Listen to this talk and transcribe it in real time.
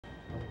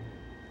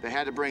they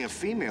had to bring a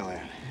female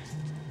in.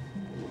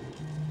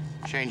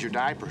 Change your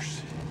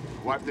diapers.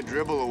 Wipe the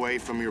dribble away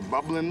from your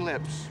bubbling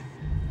lips.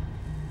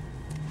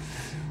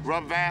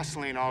 Rub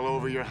Vaseline all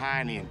over your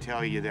hiney and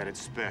tell you that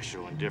it's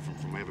special and different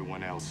from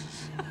everyone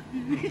else's.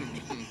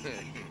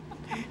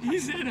 He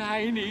said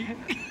hiney.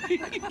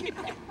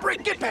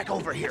 Brick, get back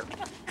over here.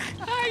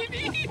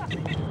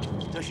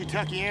 Hiney. Does she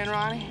tuck you in,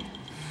 Ronnie?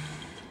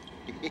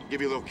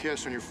 Give you a little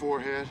kiss on your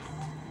forehead?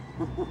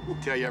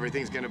 Tell you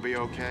everything's gonna be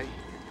okay?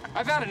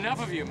 I've had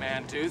enough of you,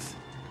 Man-Tooth.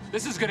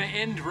 This is gonna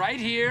end right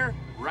here,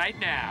 right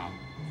now.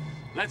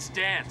 Let's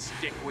dance,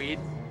 dickweed.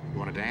 You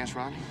wanna dance,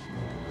 Ronnie?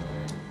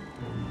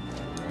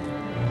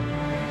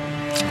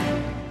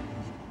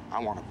 I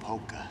want a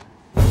polka.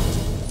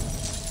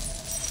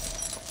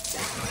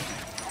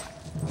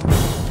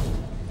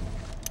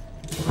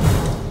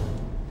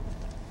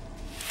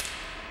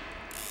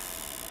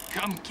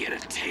 Come get a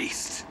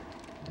taste.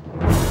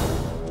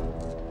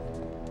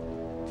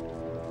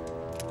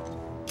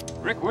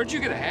 Rick, where'd you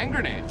get a hand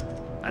grenade?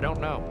 I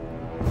don't know.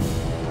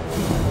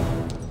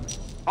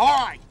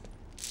 All right.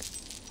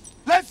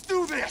 Let's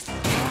do this!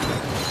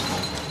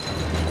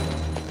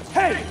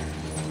 Hey!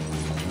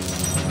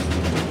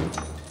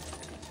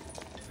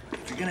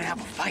 If you're gonna have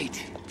a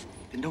fight,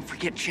 then don't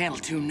forget Channel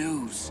 2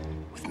 News.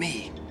 With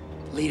me,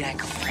 lead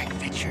anchor Frank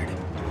Richard.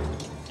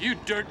 You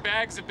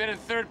dirtbags have been in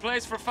third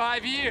place for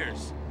 5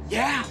 years.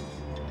 Yeah?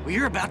 Well,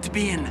 you're about to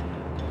be in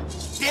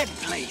dead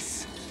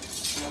place.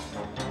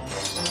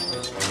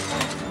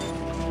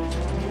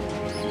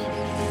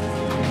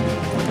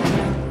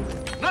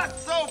 Not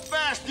so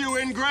fast, you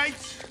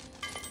ingrates!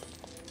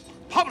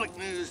 Public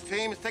news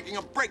team is taking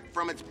a break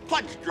from its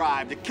pledge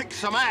drive to kick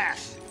some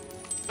ass.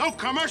 No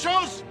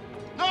commercials,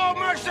 no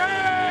mercy!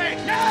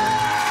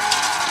 Yeah!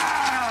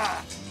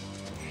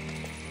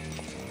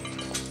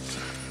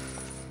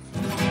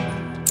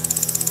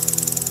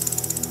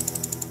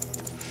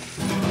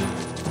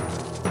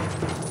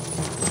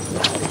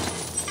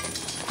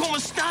 ¿Cómo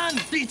están,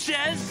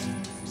 bitches?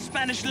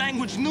 Spanish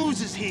language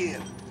news is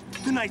here.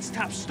 Tonight's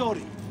top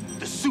story.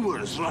 The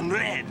sewers run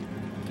red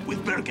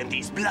with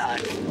Burgundy's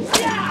blood.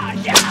 Yeah,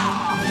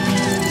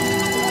 yeah!